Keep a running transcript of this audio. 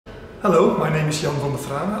Hello, my name is Jan van der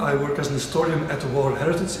Vrane. I work as an historian at the War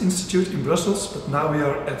Heritage Institute in Brussels, but now we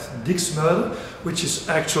are at Dixmude, which is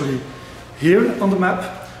actually here on the map,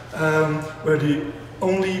 where the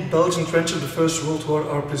only Belgian trenches of the First World War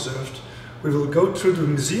are preserved. We will go through the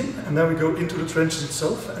museum and then we go into the trenches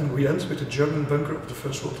itself, and we end with the German bunker of the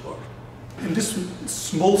First World War. In this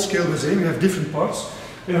small-scale museum we have different parts.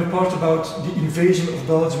 We have a part about the invasion of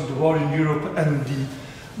Belgium, the war in Europe, and the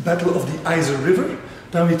Battle of the Yser River.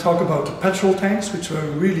 Then we talk about the petrol tanks, which were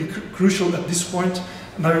really crucial at this point.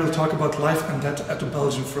 And now we will talk about life and death at the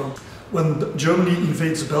Belgian front. When Germany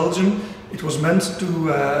invades Belgium, it was meant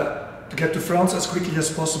to get to France as quickly as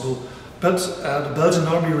possible. But the Belgian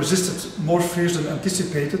army resisted more fierce than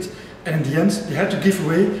anticipated, and in the end they had to give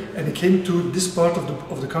away, and they came to this part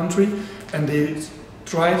of the country, and they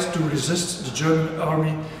tried to resist the German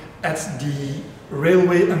army at the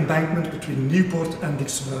railway embankment between Newport and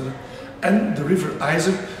Dixmude. And the river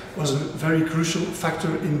Yser was a very crucial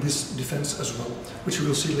factor in this defense as well, which we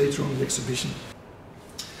will see later on in the exhibition.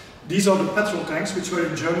 These are the petrol tanks which were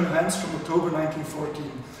in German hands from October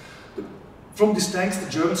 1914. From these tanks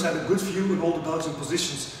the Germans had a good view on all the Belgian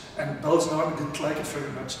positions, and the Belgian army didn't like it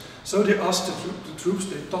very much. So they asked the troops,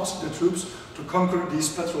 they tasked the troops to conquer these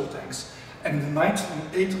petrol tanks. And the night from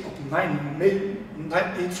 8 May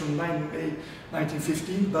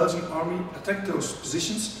 1915, the Belgian army attacked those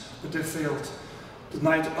positions, but they failed. The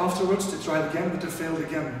night afterwards they tried again, but they failed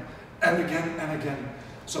again, and again, and again.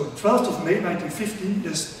 So 12th of May 1915,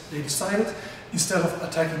 they decided, instead of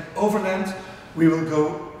attacking overland, we will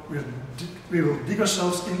dig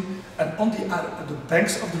ourselves in, and on the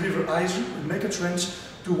banks of the river Yser, we make a trench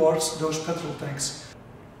towards those petrol tanks.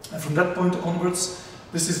 And from that point onwards,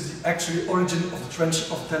 this is the actual origin of the trench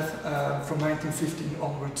of death from 1915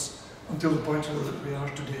 onwards, until the point where we are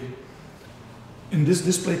today. In this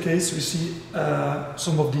display case we see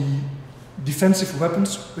some of the defensive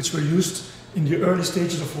weapons which were used in the early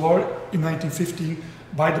stages of war in 1915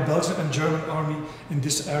 by the Belgian and German army in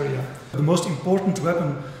this area. The most important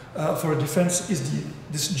weapon for a defense is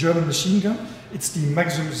this German machine gun. It's the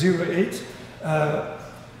Maxim 08.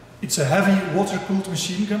 It's a heavy water-cooled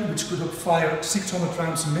machine gun which could fire 600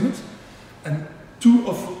 rounds a minute, and two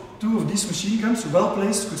of these machine guns, well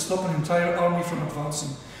placed, could stop an entire army from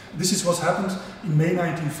advancing. This is what happened in May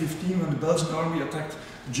 1915 when the Belgian army attacked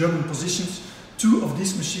German positions. Two of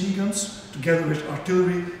these machine guns, together with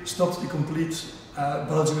artillery, stopped the complete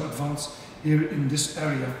Belgian advance here in this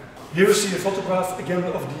area. Here you see a photograph again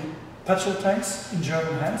of the petrol tanks in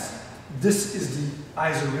German hands. This is the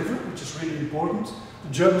Yser River, which is really important.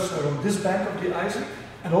 The Germans were on this bank of the Yser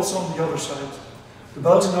and also on the other side. The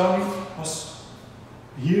Belgian army was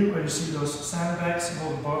here, where you see those sandbags and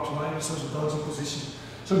all the barbed wire, so the Belgian position.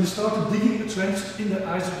 So they started digging a trench in the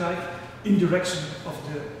Ijzerdijk in direction of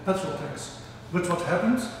the petrol tanks. But what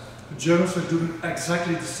happened? The Germans were doing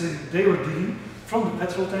exactly the same. They were digging from the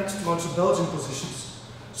petrol tanks towards the Belgian positions.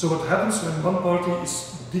 So what happens when one party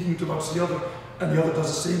is digging towards the other and the other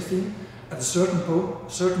does the same thing? At a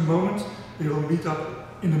certain moment they will meet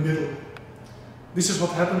up in the middle. This is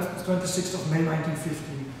what happened on the 26th of May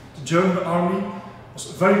 1915. The German army was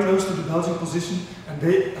very close to the Belgian position, and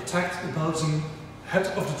they attacked the Belgian head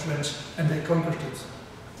of the trench, and they conquered it.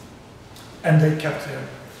 And they kept there.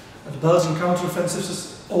 The Belgian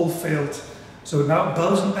counteroffensives all failed. So now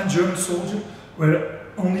Belgian and German soldiers were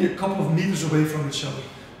only a couple of meters away from each other.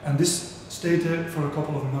 And this stayed there for a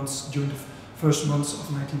couple of months during the first months of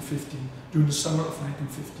 1915, during the summer of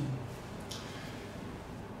 1915.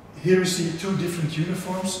 Here we see two different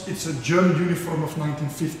uniforms. It's a German uniform of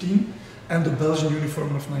 1915 and the Belgian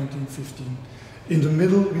uniform of 1915. In the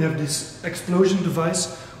middle we have this explosion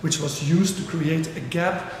device which was used to create a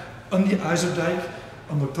gap on the Ijzerdijk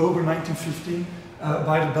on October 1915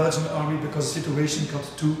 by the Belgian army because the situation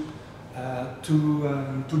got too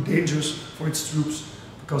dangerous for its troops.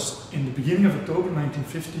 Because in the beginning of October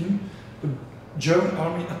 1915 the German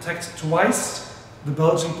army attacked twice the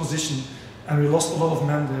Belgian position, and we lost a lot of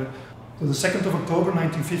men there. So the 2nd of October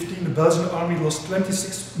 1915 the Belgian army lost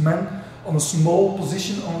 26 men on a small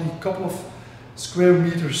position, only a couple of square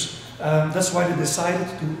meters. That's why they decided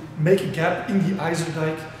to make a gap in the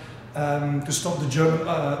Ijzerdijk to stop the German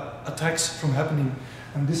attacks from happening.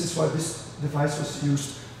 And this is why this device was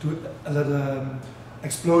used to let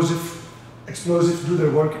explosives do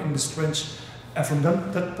their work in this trench. And from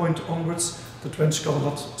that point onwards, the trench got a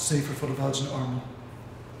lot safer for the Belgian army.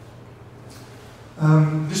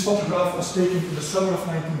 This photograph was taken in the summer of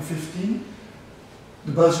 1915.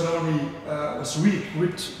 The Belgian army was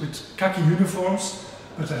re-equipped with khaki uniforms,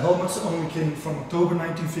 but the helmets only came from October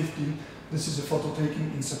 1915. This is a photo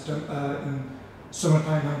taken in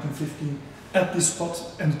summertime 1915, at this spot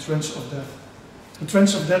and the Trench of Death. The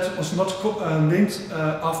Trench of Death was not named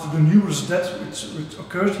after the numerous deaths which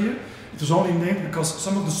occurred here. It was only named because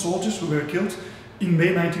some of the soldiers who were killed in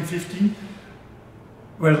May 1915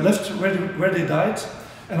 were left where they died,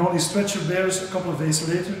 and only stretcher bearers a couple of days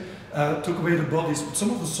later took away the bodies. But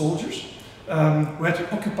some of the soldiers who had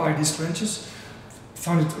to occupy these trenches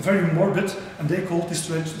found it very morbid, and they called this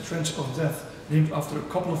trench the Trench of Death, named after a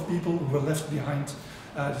couple of people who were left behind.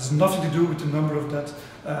 It has nothing to do with the number of deaths.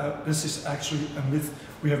 This is actually a myth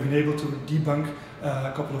we have been able to debunk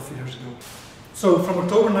a couple of years ago. So from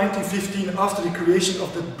October 1915, after the creation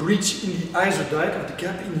of the breach in the IJzerdijk, of the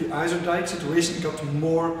gap in the IJzerdijk, situation got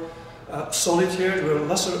more solid here. There were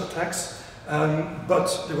lesser attacks,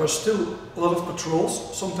 but there were still a lot of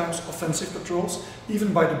patrols, sometimes offensive patrols,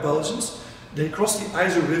 even by the Belgians. They crossed the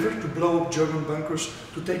Iser River to blow up German bunkers,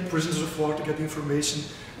 to take prisoners of war, to get information.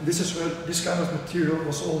 And this is where this kind of material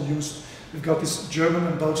was all used. We've got these German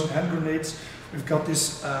and Belgian hand grenades. We've got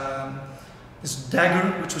this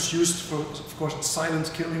dagger, which was used for, of course,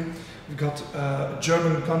 silent killing. We've got a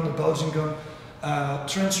German gun, a Belgian gun,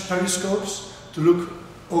 trench periscopes to look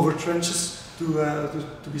over trenches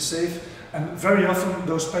to be safe. And very often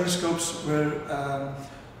those periscopes were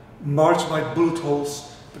marked by bullet holes,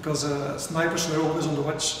 because snipers were always on the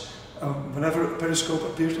watch. Whenever a periscope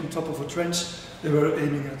appeared on top of a trench, they were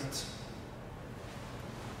aiming at it.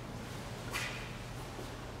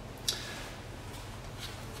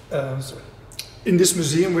 In this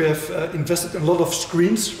museum we have invested in a lot of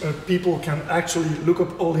screens where people can actually look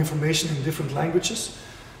up all the information in different languages,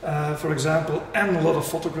 for example, and a lot of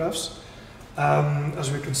photographs. As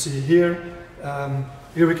we can see here,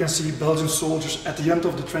 here we can see Belgian soldiers at the end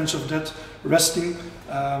of the Trench of Death resting.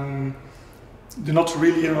 They're not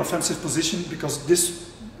really in an offensive position, because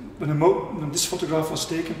when this photograph was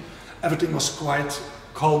taken, everything was quite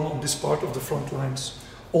calm on this part of the front lines,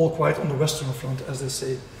 all quite on the Western Front, as they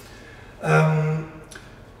say.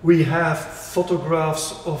 We have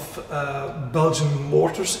photographs of Belgian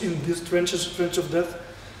mortars in these Trench of Death.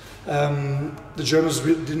 The Germans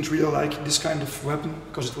didn't really like this kind of weapon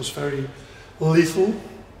because it was very lethal.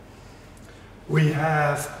 We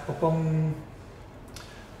have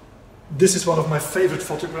this is one of my favorite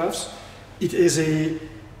photographs. It is an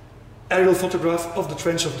aerial photograph of the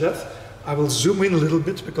Trench of Death. I will zoom in a little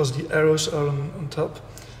bit because the arrows are on top.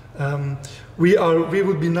 We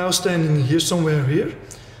would be now standing here, somewhere here.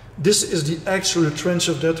 This is the actual Trench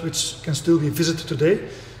of Death, which can still be visited today.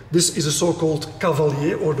 This is a so-called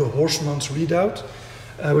cavalier, or the horseman's redoubt,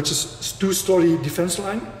 which is a two-story defense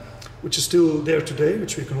line, which is still there today,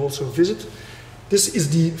 which we can also visit. This is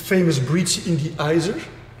the famous breach in the Iser,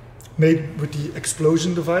 made with the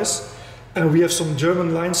explosion device. And we have some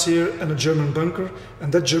German lines here and a German bunker,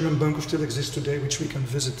 and that German bunker still exists today, which we can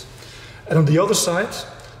visit. And on the other side,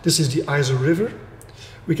 this is the Iser River.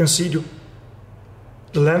 We can see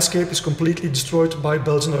the landscape is completely destroyed by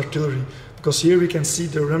Belgian artillery, because here we can see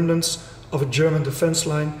the remnants of a German defense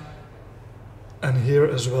line, and here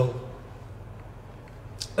as well.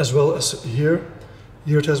 As well as here.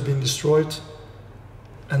 Here it has been destroyed.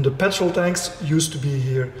 And the petrol tanks used to be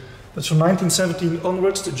here. But from 1917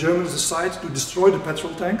 onwards, the Germans decided to destroy the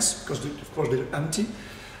petrol tanks, because of course they're empty.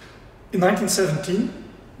 In 1917,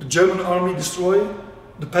 the German army destroyed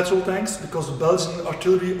the petrol tanks because the Belgian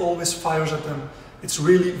artillery always fires at them. It's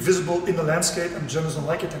really visible in the landscape, and Germans don't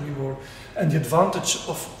like it anymore. And the advantage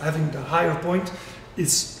of having the higher point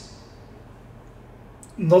is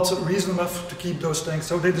not reason enough to keep those tanks,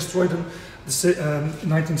 so they destroyed them in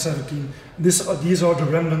 1917. These are the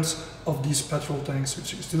remnants of these petrol tanks,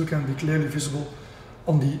 which still can be clearly visible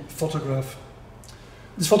on the photograph.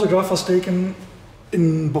 This photograph was taken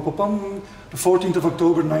in Bopopan, the 14th of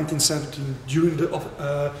October 1917, during the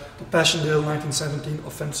Passchendaele 1917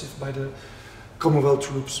 offensive by the Commonwealth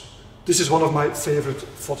troops. This is one of my favorite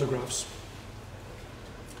photographs.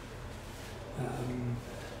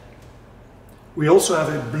 We also have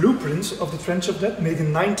a blueprint of the Trench of Death made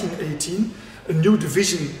in 1918. A new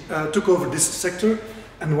division took over this sector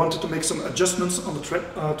and wanted to make some adjustments on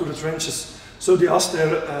to the trenches. So they asked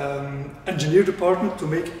their engineer department to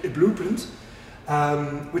make a blueprint,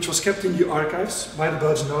 which was kept in the archives by the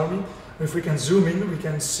Belgian army. If we can zoom in, we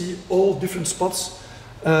can see all different spots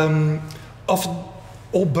of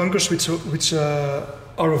all bunkers which are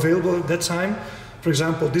available at that time. For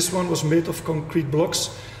example, this one was made of concrete blocks.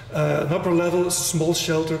 An upper level is a small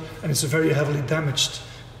shelter, and it's very heavily damaged.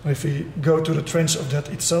 If we go to the Trench of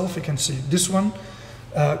Death itself, we can see this one,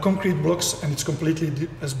 concrete blocks, and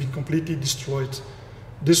has been completely destroyed.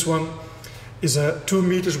 This one is 2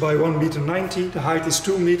 meters by 1.90 meters. The height is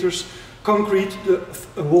 2 meters. Concrete,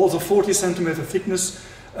 the walls are 40 centimeter thickness,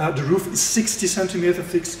 the roof is 60 centimeter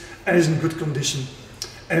thick and is in good condition.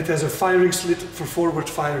 And it has a firing slit for forward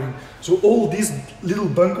firing. So all these little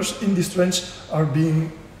bunkers in this trench are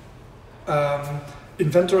being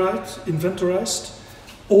inventorized.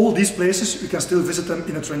 All these places, you can still visit them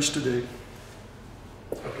in a trench today.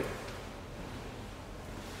 Okay.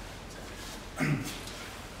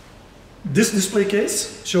 This display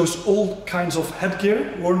case shows all kinds of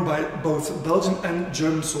headgear worn by both Belgian and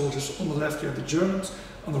German soldiers. On the left we have the Germans,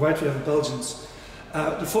 on the right we have the Belgians.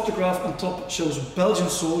 The photograph on top shows Belgian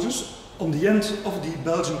soldiers on the end of the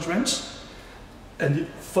Belgian trench, and the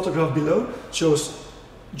photograph below shows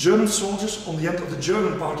German soldiers on the end of the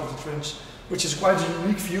German part of the trench, which is quite a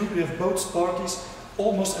unique view. We have both parties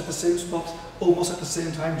almost at the same spot, almost at the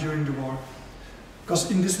same time during the war. Because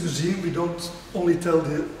in this museum we don't only tell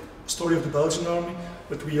the story of the Belgian army,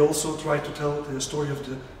 but we also try to tell the story of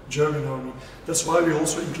the German army. That's why we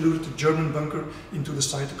also included the German bunker into the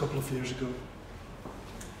site a couple of years ago.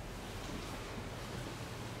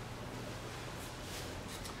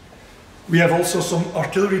 We have also some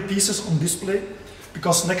artillery pieces on display,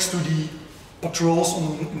 because next to the patrols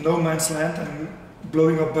on no man's land and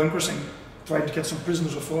blowing up bunkers and trying to get some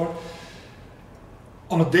prisoners of war,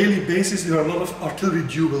 on a daily basis there are a lot of artillery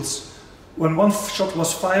duels. When one shot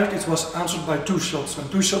was fired, it was answered by 2 shots. When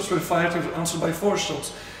 2 shots were fired, it was answered by 4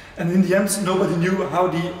 shots. And in the end, nobody knew how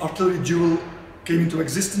the artillery duel came into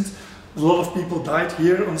existence. A lot of people died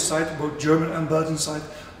here on site, both German and Belgian side,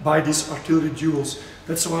 by these artillery duels.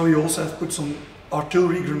 That's why we also have put some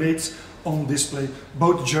artillery grenades on display,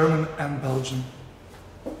 both German and Belgian.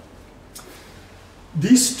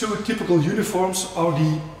 These 2 typical uniforms are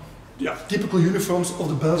the typical uniforms of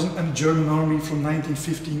the Belgian and German army from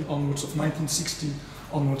 1915 onwards, of 1916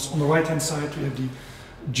 onwards. On the right hand side we have the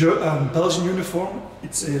Belgian uniform.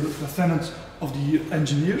 It's a lieutenant of the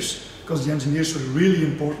engineers, because the engineers were really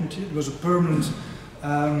important here. There was a permanent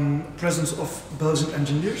presence of Belgian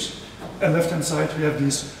engineers. And left hand side we have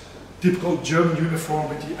this typical German uniform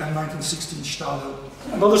with the M1916 Stahlhelm.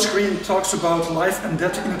 Another screen talks about life and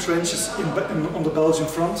death in the trenches on the Belgian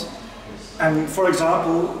front. And for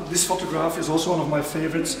example, this photograph is also one of my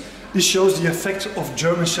favorites. This shows the effect of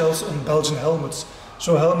German shells on Belgian helmets.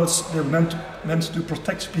 So helmets, they're meant to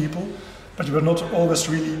protect people, but they were not always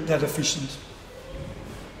really that efficient.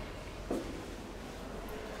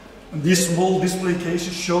 And these small display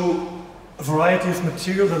cases show a variety of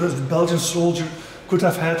material that the Belgian soldier could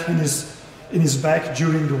have had in his bag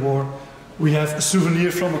during the war. We have a souvenir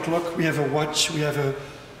from a clock, we have a watch, we have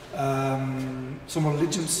some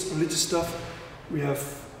religious stuff, we have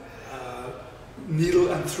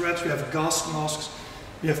needle and thread, we have gas masks,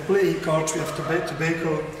 we have playing cards, we have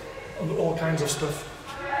tobacco, and all kinds of stuff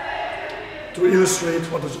to illustrate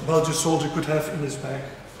what a Belgian soldier could have in his bag.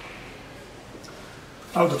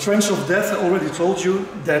 Now, the Trench of Death, I already told you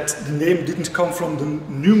that the name didn't come from the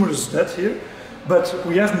numerous dead here, but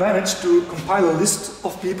we have managed to compile a list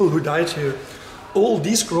of people who died here. All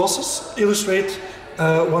these crosses illustrate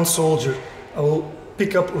one soldier. I will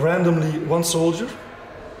pick up randomly one soldier.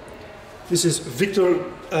 This is Victor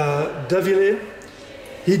Davillé.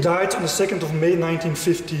 He died on the 2nd of May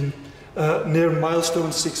 1915 near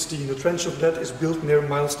milestone 16. The Trench of Death is built near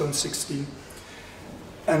milestone 16.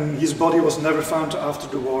 And his body was never found after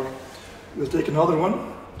the war. We'll take another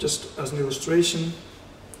one, just as an illustration.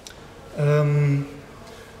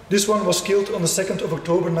 This one was killed on the 2nd of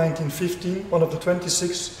October 1915, one of the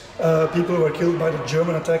 26 people who were killed by the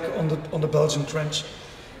German attack on the Belgian trench.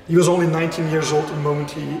 He was only 19 years old the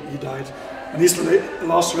moment he died. And his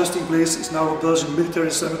last resting place is now a Belgian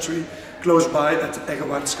military cemetery close by at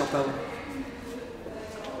Eggewaardskapelle.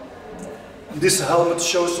 This helmet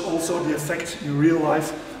shows also the effect in real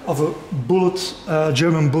life of a bullet,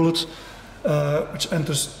 German bullet, which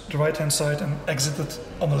enters the right hand side and exited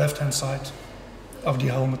on the left hand side of the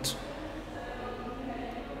helmet.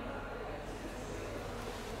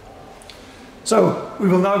 So we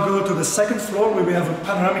will now go to the second floor where we have a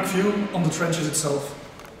panoramic view on the trenches itself.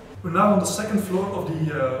 We're now on the second floor of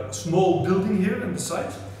the small building here in the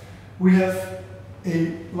site. We have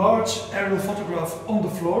a large aerial photograph on the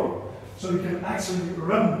floor, so we can actually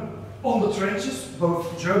run on the trenches,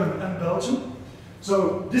 both German and Belgian.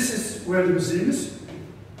 So this is where the museum is.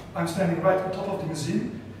 I'm standing right on top of the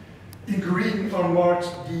museum. In green are marked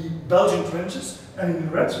the Belgian trenches, and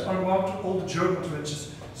in red are marked all the German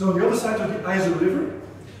trenches. So on the other side of the Iser River,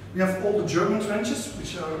 we have all the German trenches,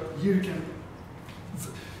 which are here.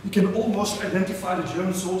 You can almost identify the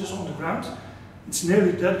German soldiers on the ground. It's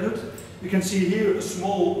nearly that good. You can see here a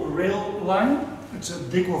small rail line. It's a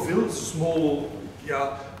Décoville, it's a small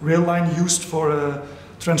rail line used for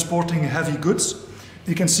transporting heavy goods.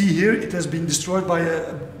 You can see here it has been destroyed by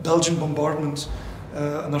a Belgian bombardment,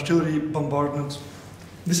 an artillery bombardment.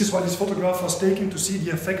 This is why this photograph was taken, to see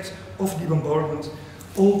the effect of the bombardment.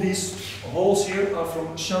 All these holes here are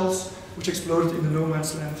from shells which exploded in the no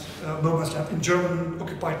man's land in German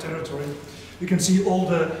occupied territory. You can see all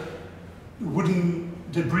the wooden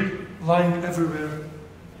debris lying everywhere.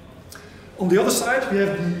 On the other side we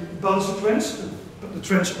have the Belgian trench, the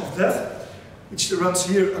trench of death, which runs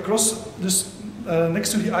here across this,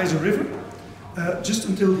 next to the Iser River, just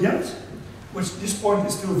until the end, which this point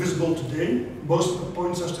is still visible today. Most of the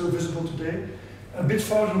points are still visible today. A bit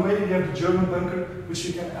farther away we have the German bunker, which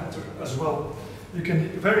you can enter as well. You can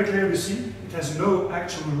very clearly see it has no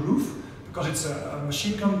actual roof, because it's a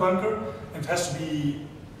machine gun bunker, and it has to be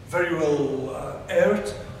very well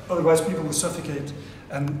aired, otherwise people will suffocate.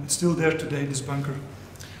 And it's still there today, this bunker.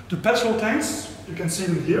 The petrol tanks, you can see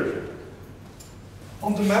them here.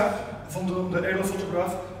 On the map, from the aerial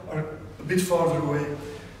photograph, are a bit farther away.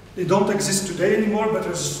 They don't exist today anymore, but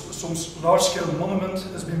there's some large-scale monument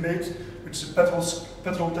has been made, which is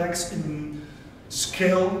petrol tanks in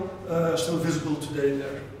scale, still visible today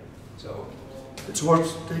there. So it's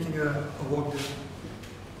worth taking a walk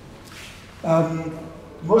there.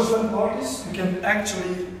 Most fun part is you can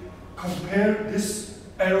actually compare this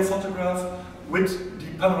aerial photograph with the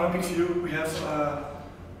panoramic view we have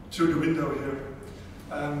through the window here.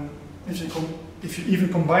 If you even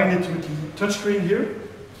combine it with the touchscreen here,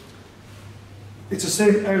 it's the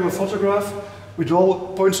same aerial photograph with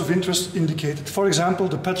all points of interest indicated. For example,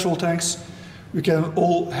 the petrol tanks, we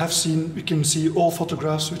can see all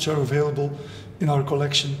photographs which are available in our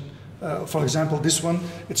collection. For example, this one,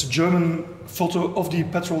 it's a German photo of the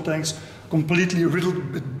petrol tanks, completely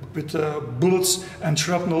riddled with bullets and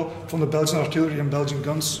shrapnel from the Belgian artillery and Belgian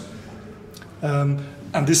guns.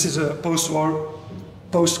 And this is a post-war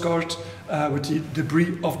postcard with the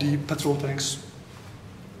debris of the petrol tanks.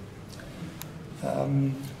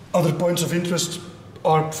 Other points of interest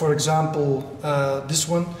are, for example, this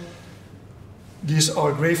one. These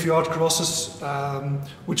are graveyard crosses,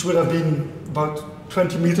 which would have been about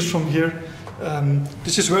 20 meters from here.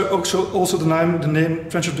 This is where also the name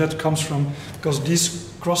Trench of Death comes from, because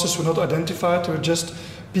these crosses were not identified. They were just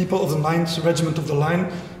people of the 9th Regiment of the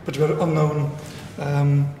Line, but were unknown.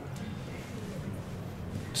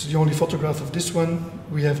 This is the only photograph of this one.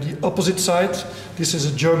 We have the opposite side. This is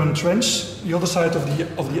a German trench, the other side of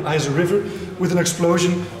the Iser River, with an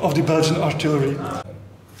explosion of the Belgian artillery.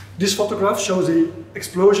 This photograph shows the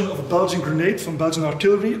explosion of a Belgian grenade from Belgian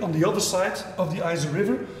artillery on the other side of the Iser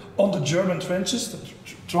River, on the German trenches, the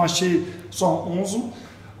Tranchée 111,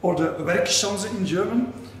 or the Werkschanze in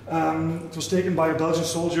German. It was taken by a Belgian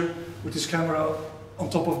soldier with his camera on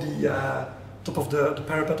top of the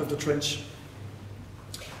parapet of the trench.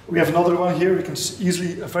 We have another one here. We can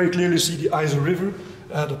easily, very clearly see the Iser River,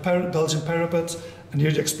 the Belgian parapet, and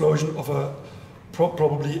here the explosion of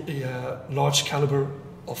probably a large caliber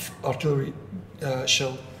of artillery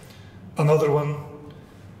shell. Another one,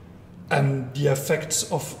 and the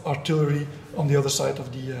effects of artillery on the other side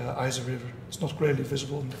of the Iser River. It's not clearly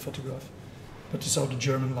visible in the photograph, but these are the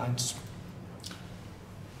German lines.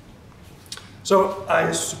 So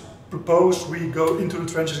I propose we go into the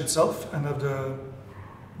trenches itself and have the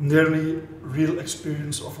nearly real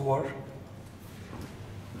experience of war.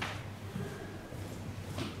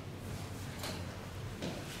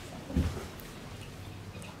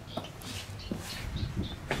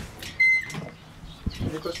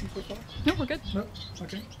 Any questions so far? No, we're good. No?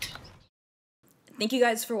 Okay. Thank you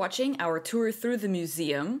guys for watching our tour through the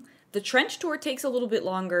museum. The trench tour takes a little bit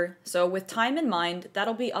longer, so with time in mind,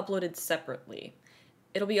 that'll be uploaded separately.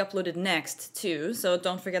 It'll be uploaded next, too, so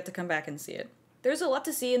don't forget to come back and see it. There's a lot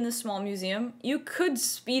to see in this small museum. You could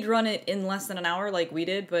speedrun it in less than an hour like we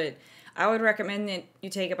did, but I would recommend that you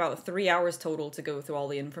take about 3 hours total to go through all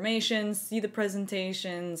the information, see the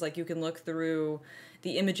presentations, like you can look through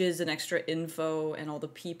the images and extra info and all the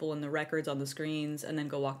people and the records on the screens, and then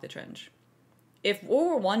go walk the trench. If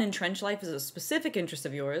World War I and trench life is a specific interest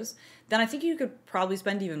of yours, then I think you could probably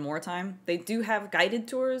spend even more time. They do have guided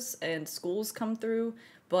tours and schools come through,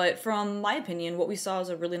 but from my opinion, what we saw is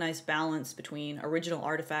a really nice balance between original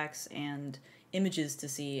artifacts and images to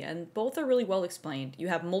see, and both are really well explained. You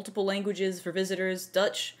have multiple languages for visitors,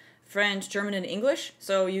 Dutch, French, German, and English,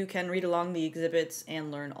 so you can read along the exhibits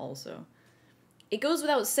and learn also. It goes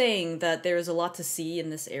without saying that there is a lot to see in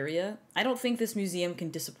this area. I don't think this museum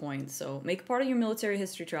can disappoint, so make it part of your military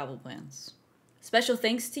history travel plans. Special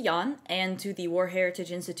thanks to Jan and to the War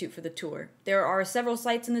Heritage Institute for the tour. There are several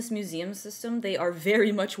sites in this museum system. They are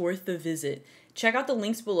very much worth the visit. Check out the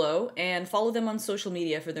links below and follow them on social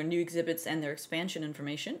media for their new exhibits and their expansion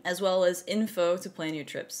information, as well as info to plan your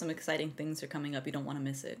trips. Some exciting things are coming up, you don't want to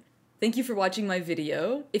miss it. Thank you for watching my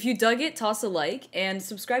video. If you dug it, toss a like, and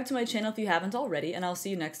subscribe to my channel if you haven't already, and I'll see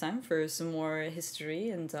you next time for some more history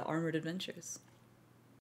and armored adventures.